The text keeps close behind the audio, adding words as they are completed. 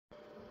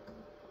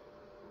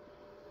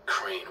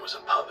Crane was a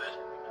puppet.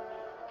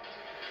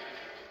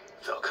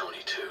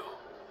 Falcone too.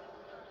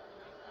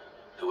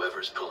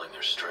 Whoever's pulling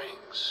their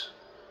strings.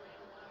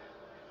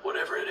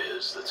 Whatever it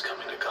is that's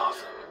coming to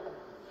Gotham.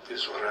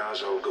 Is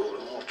Ra's al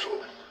Ghul immortal?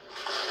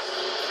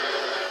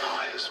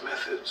 Are his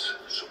methods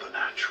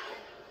supernatural?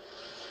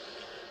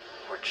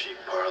 Or cheap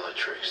parlor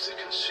tricks to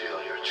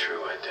conceal your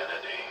true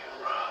identity,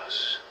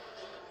 Ross.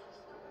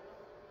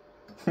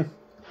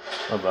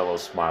 A little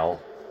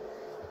smile.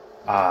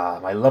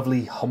 Ah, my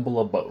lovely, humble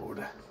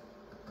abode.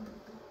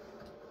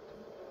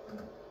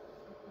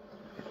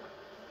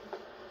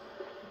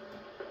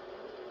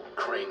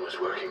 Crane was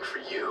working for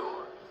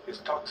you. His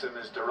toxin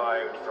is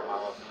derived from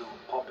our blue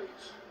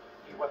poppies.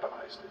 He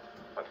weaponized it.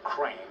 But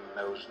Crane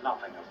knows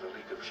nothing of the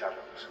League of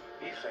Shadows.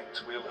 He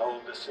thinks we'll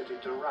hold the city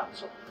to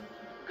ransom.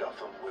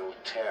 Gotham will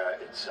tear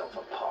itself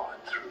apart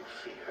through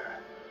fear.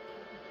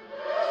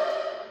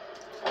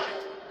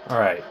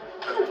 Alright.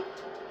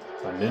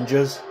 My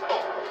ninjas.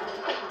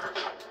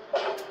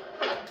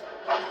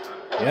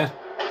 Yeah,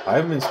 I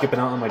haven't been skipping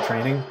out on my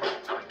training.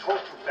 I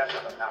taught you better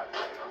than that.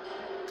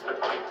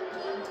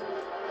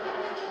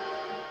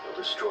 You'll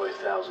destroy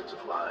thousands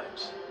of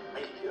lives.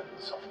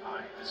 Millions of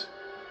lives.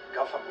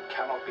 Gotham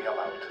cannot be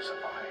allowed to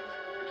survive.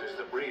 It is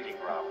the breeding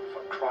ground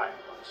for crime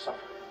and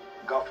suffering.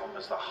 Gotham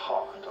is the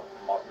heart of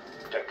modern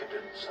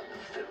decadence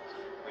and filth.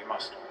 We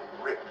must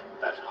rip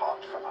that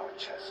heart from our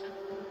chest.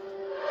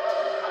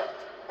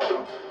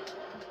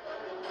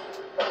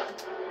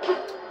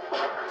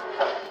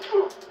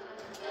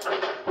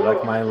 You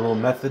like my little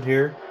method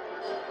here?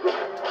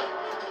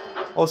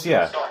 Oh, so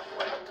yeah.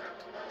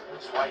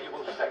 That's why you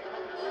will fail.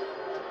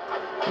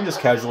 I'm just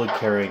casually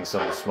carrying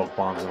some smoke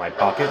bombs in my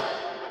pocket.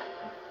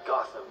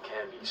 Gotham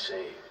can be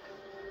saved.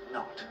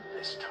 Not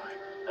this time.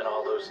 And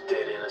all those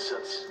dead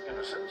innocents.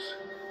 Innocence?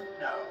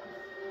 No.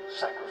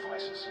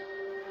 Sacrifices.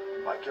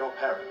 Like your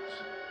parents.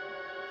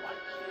 Like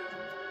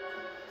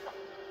you.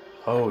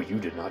 Oh, you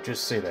did not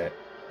just say that.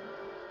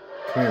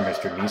 Come here,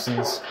 Mr.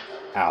 Neesons.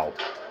 Ow.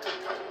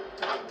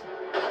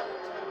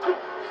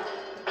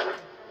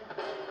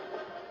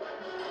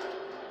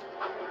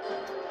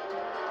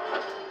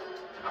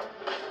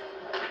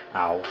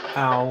 Ow.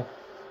 Ow.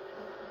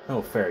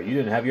 No fair, you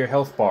didn't have your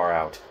health bar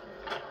out.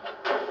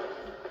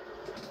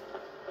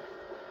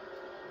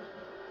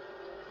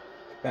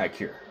 Back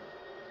here.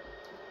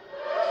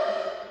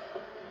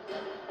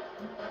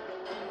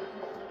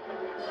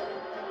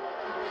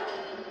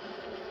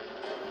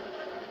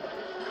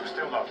 You've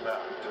still not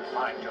learned to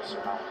mind your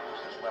surroundings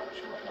as well as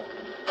you are.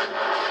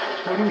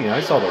 What do you mean? I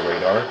saw the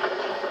radar.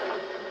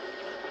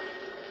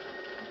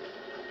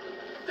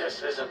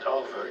 This isn't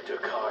over,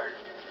 Ducard.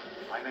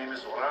 My name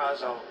is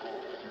Ra's al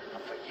Ghul,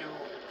 and for you,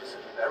 this is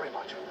very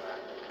much over.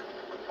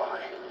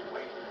 Goodbye,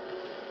 Wayne.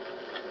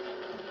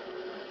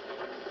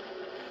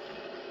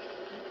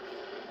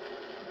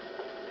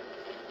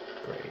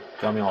 Great.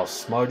 Got me all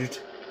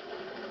smudged.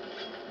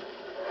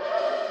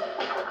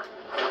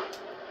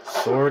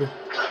 Sword.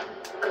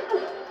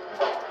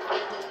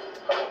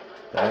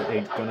 That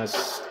ain't gonna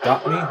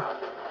stop me.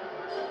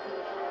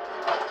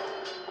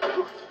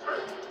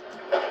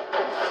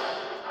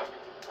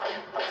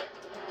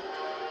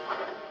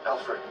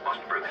 Alfred,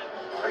 Master Bruce.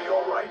 are you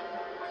all right?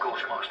 Of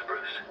course, Master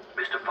Bruce.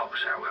 Mr. Fox,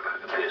 however,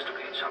 appears to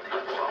be in something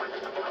of a bind.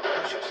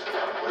 Lucius,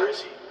 where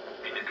is he?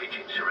 In the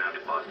kitchen,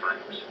 surrounded by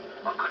flames.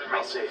 I couldn't I'll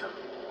reach. save him.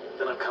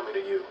 Then I'm coming to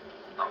you.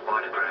 I'm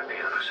by the grand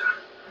piano, sir.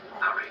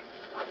 Hurry.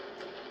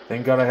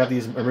 Thank God I have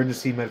these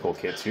emergency medical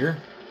kits here.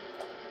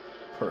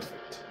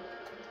 Perfect.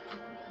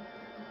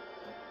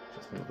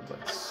 Just move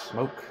the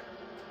smoke.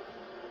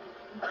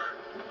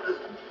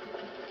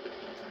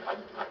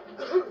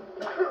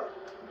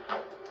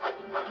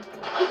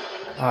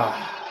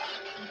 Ah.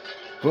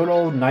 Good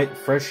old night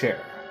fresh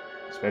air.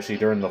 Especially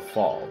during the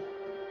fall.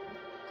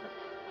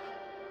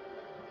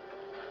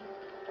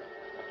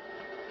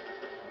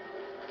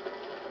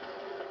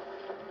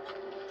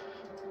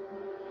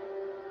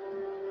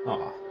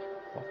 Ah.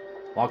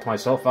 Locked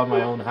myself out of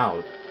my own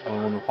house, my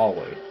own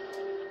hallway.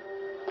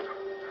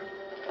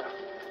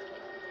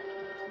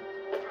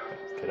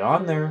 Get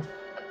on there.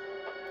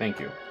 Thank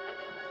you.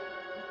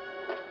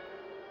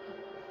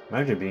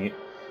 Imagine being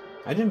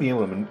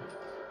able to.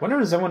 Wonder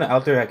if there's anyone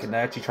out there that can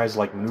actually tries to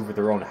like maneuver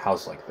their own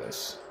house like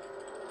this.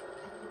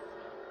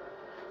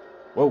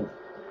 Whoa!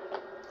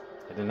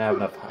 I didn't have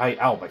enough height.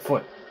 Ow, my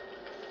foot.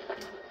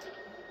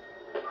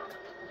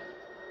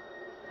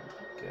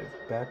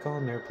 Get back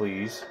on there,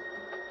 please.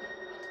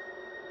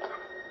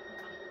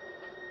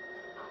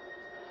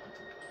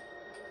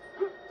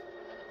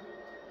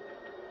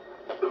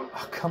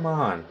 Oh, come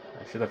on.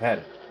 I should have had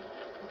it.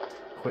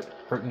 Quit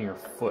hurting your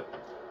foot.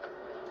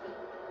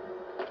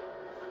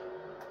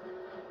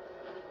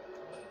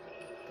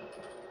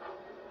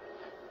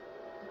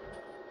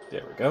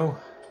 There we go.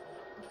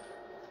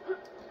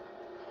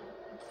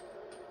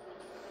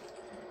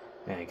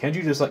 Man, can't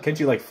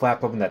you like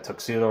flap open that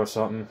tuxedo or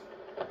something?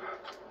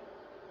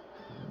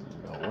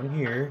 No one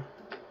here.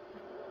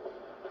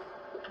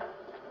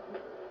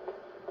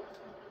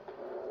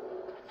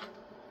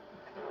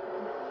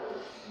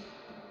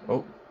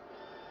 Oh,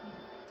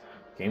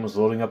 Game was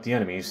loading up the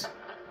enemies.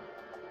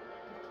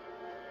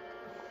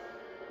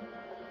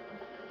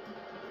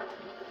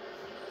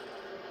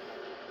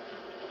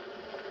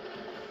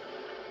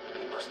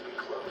 He must be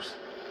close.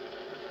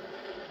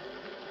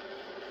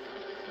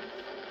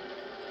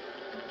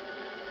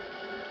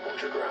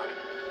 Hold your ground.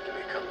 He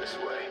may come this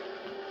way.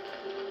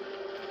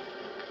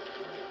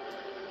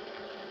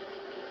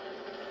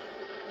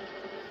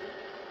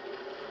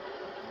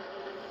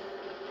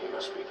 He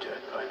must be dead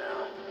by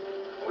now.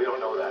 We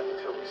don't know that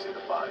until we see the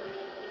body.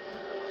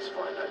 Then let's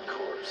find that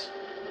corpse.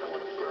 I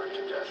want to burn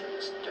to death in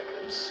this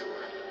decadent sewer.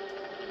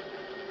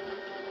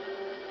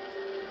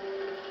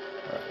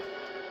 Alright.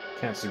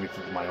 Can't see me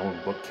through my own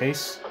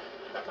bookcase.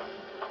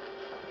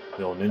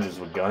 Little ninjas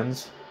with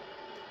guns.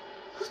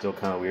 Still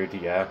kind of weird,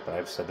 yeah, but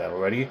I've said that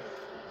already.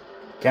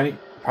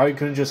 Probably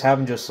couldn't just have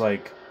him just,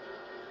 like,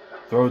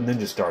 throw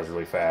ninja stars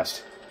really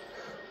fast.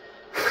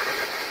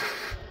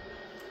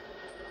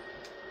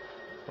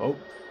 Oh.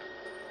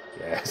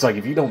 Yeah, it's like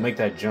if you don't make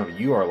that jump,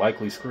 you are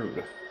likely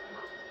screwed.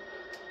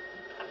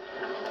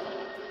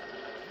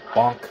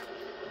 Bonk.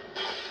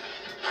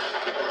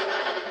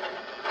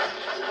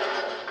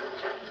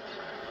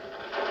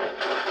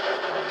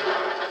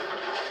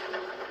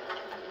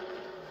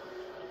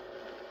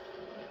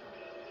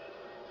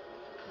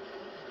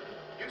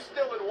 You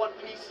still in one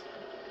piece?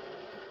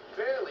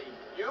 Barely.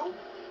 You?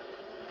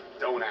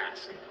 Don't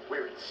ask.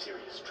 We're in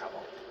serious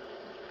trouble.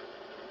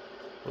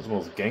 Those are the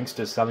most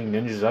gangsta sounding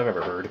ninjas I've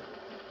ever heard.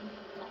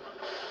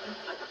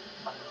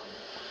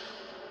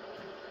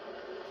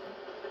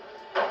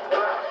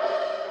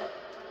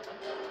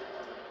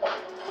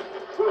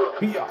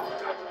 Yeah.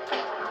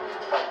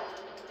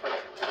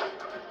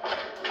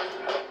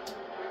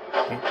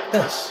 Take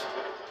this.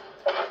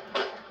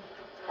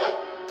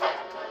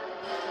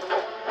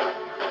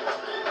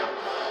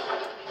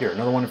 Here,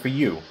 another one for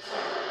you.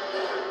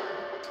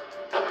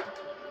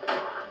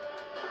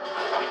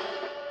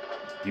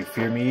 You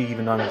fear me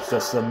even though I'm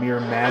just a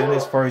mere man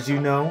as far as you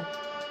know?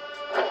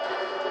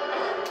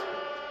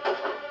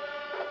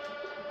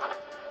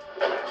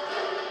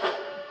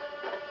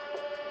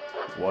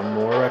 One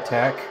more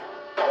attack.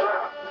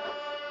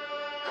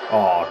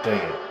 Aw, dang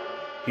it.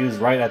 He was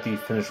right at the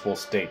finishable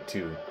state,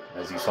 too,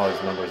 as he saw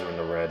his numbers in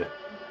the red.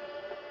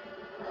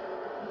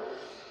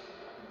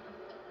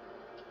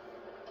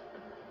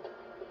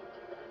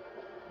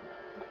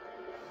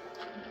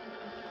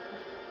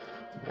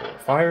 More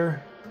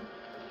fire.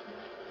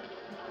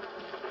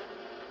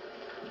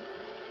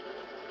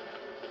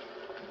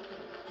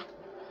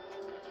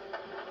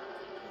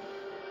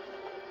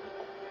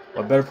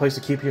 What better place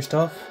to keep your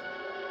stuff?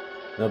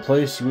 In a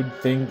place you would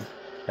think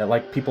that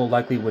like people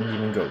likely wouldn't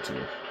even go to.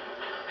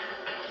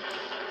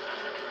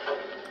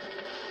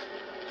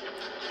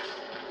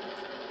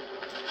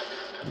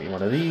 Give me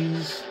one of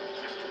these.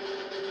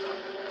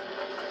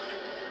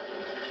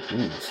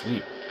 Ooh,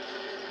 sweet.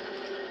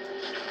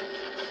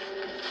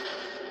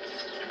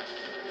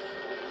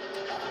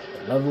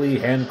 Lovely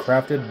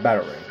handcrafted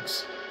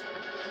batarangs.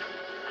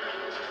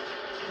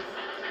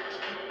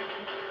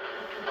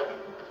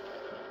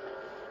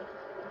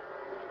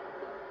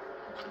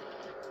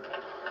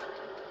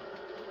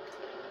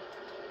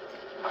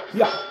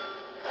 Yeah.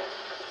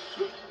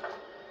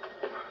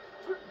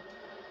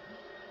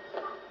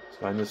 Let's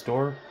find this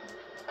door.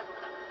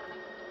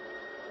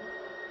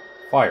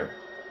 Fire.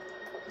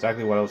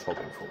 Exactly what I was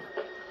hoping for.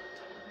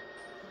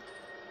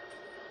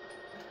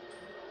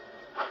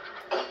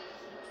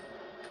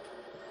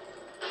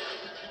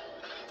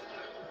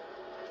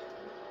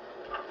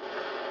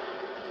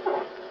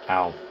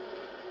 Ow.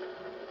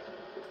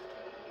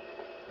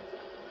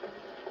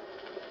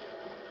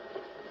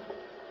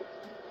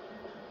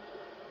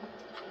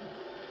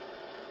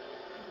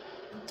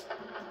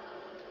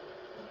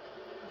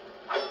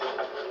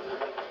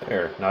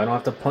 There, now I don't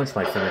have to punch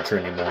my furniture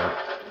anymore.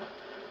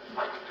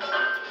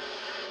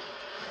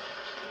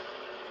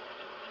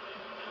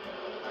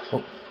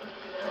 Oh.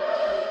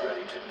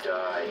 Ready to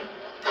die.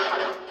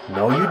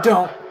 No, you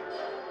don't.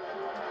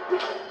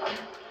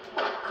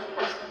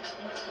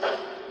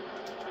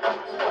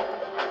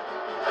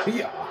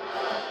 Yeah.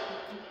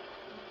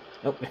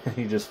 Nope,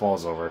 he just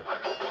falls over.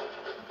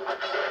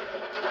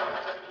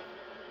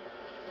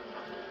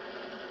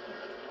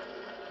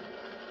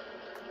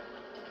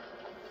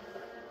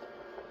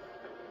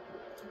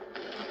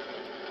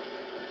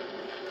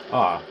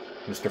 Ah,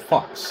 Mr.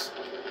 Fox.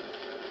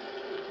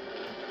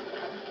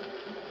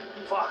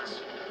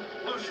 Fox,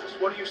 Lucius,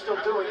 what are you still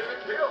doing here?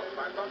 Killed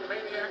by some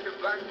maniac in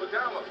black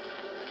pajamas.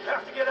 You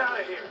have to get out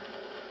of here.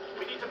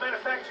 We need to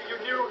manufacture your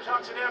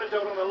neurotoxin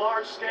antidote on a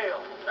large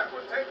scale. That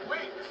would take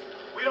weeks.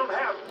 We don't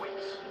have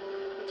weeks.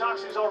 The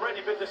toxin's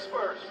already been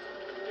dispersed.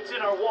 It's in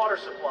our water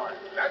supply.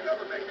 That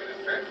doesn't make any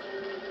sense.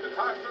 The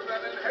toxins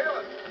and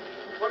inhalant.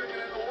 Putting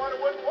it in the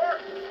water wouldn't work.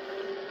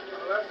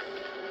 Unless...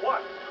 What?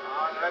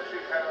 Unless you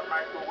had a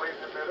microwave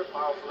emitter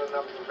powerful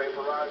enough to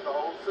vaporize the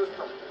whole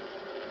system.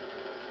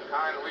 The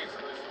kind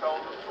recently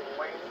stolen from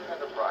Wayne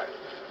Enterprises.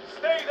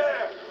 Stay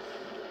there!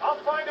 I'll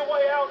find a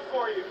way out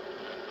for you.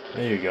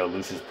 There you go,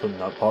 Lucius putting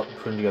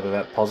together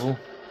that puzzle.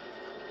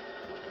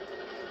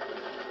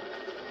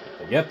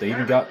 Yep, they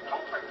even got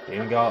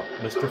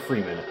Mr.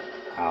 Freeman.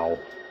 Ow.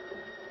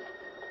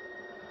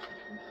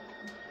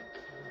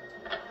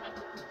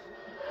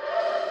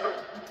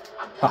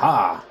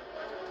 Haha.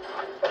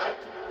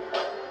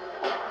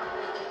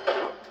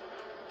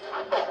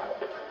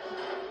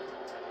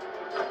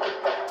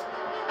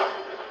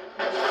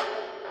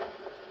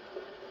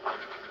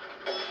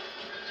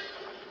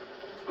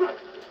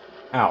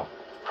 Ow.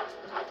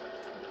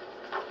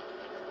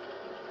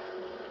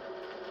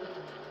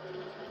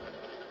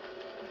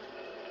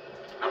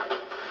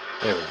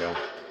 There we go.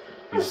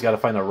 You just gotta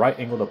find the right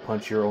angle to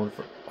punch your own...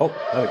 Oh,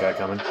 another guy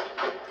coming.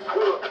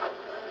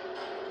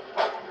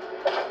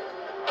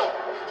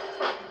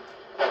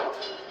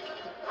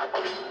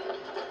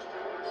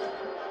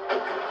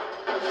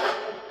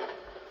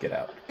 Get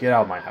out. Get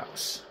out of my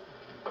house.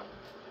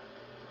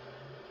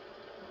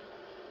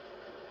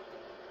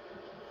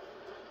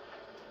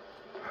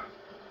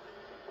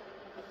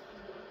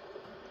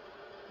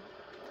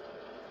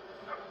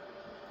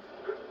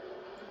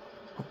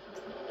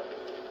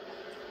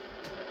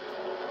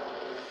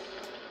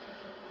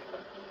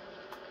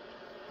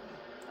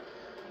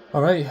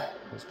 Alright,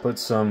 let's put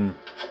some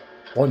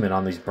ointment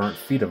on these burnt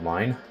feet of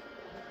mine.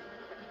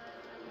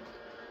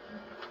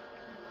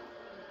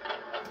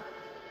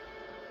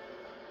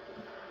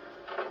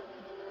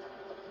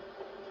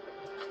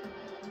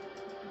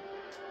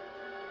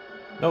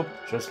 Nope,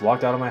 just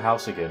walked out of my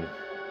house again.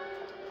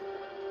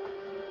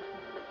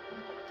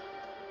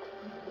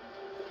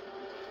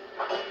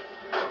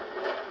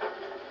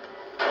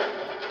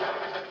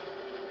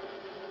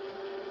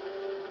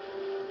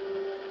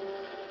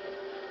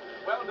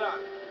 Well done.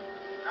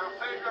 Now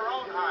save your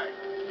own hide.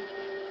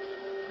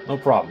 No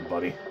problem,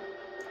 buddy.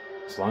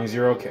 As long as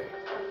you're okay.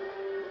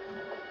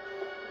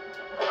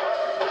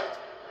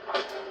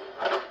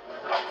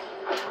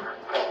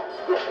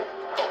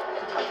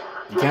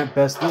 You can't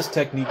best this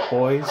technique,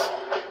 boys.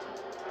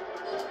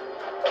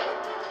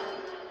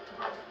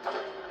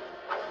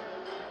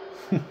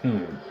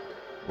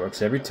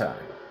 Works every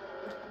time.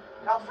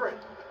 Alfred,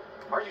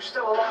 are you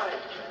still alive?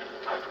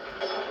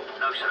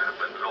 No, sir,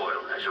 but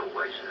loyal as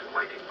always, and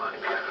waiting by the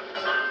piano.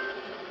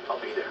 I'll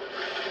be there.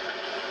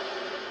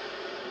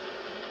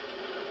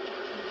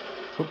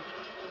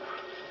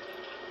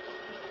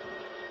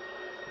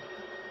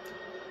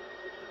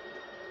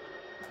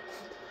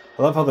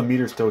 I love how the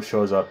meter still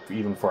shows up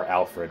even for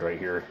Alfred right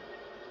here.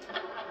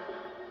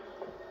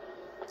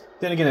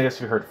 Then again, I guess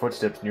if you heard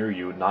footsteps near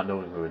you, not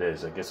knowing who it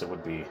is, I guess it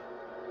would be...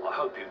 I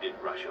hope you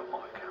didn't rush on my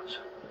account,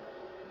 sir.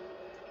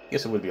 I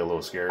guess it would be a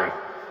little scary.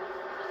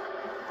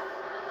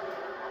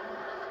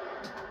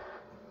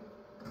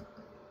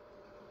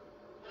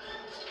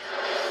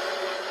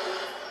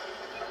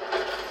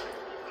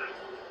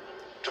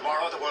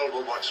 Tomorrow the world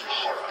will watch some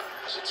horror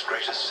as its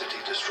greatest city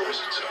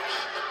destroys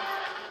itself.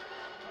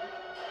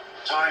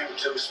 Time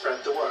to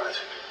spread the word.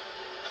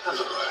 And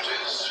the word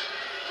is...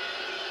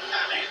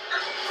 panic.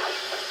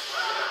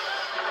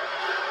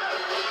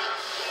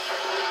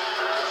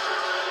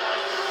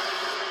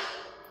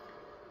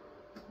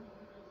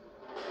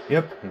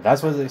 Yep, and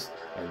that's what it is.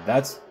 And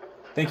that's...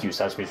 Thank you,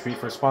 Sasquatch Street,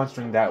 for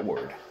sponsoring that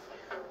word.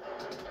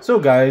 So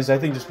guys, I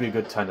think this would be a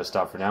good time to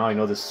stop for now. I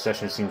know this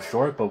session seems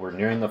short, but we're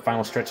nearing the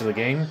final stretch of the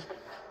game.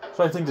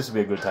 So I think this would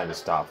be a good time to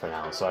stop for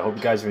now. So I hope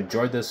you guys have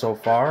enjoyed this so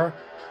far.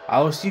 I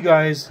will see you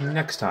guys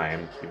next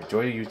time. If you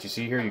enjoyed what you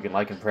see here, you can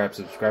like and perhaps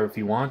subscribe if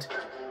you want.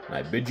 And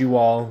I bid you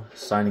all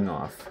signing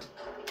off.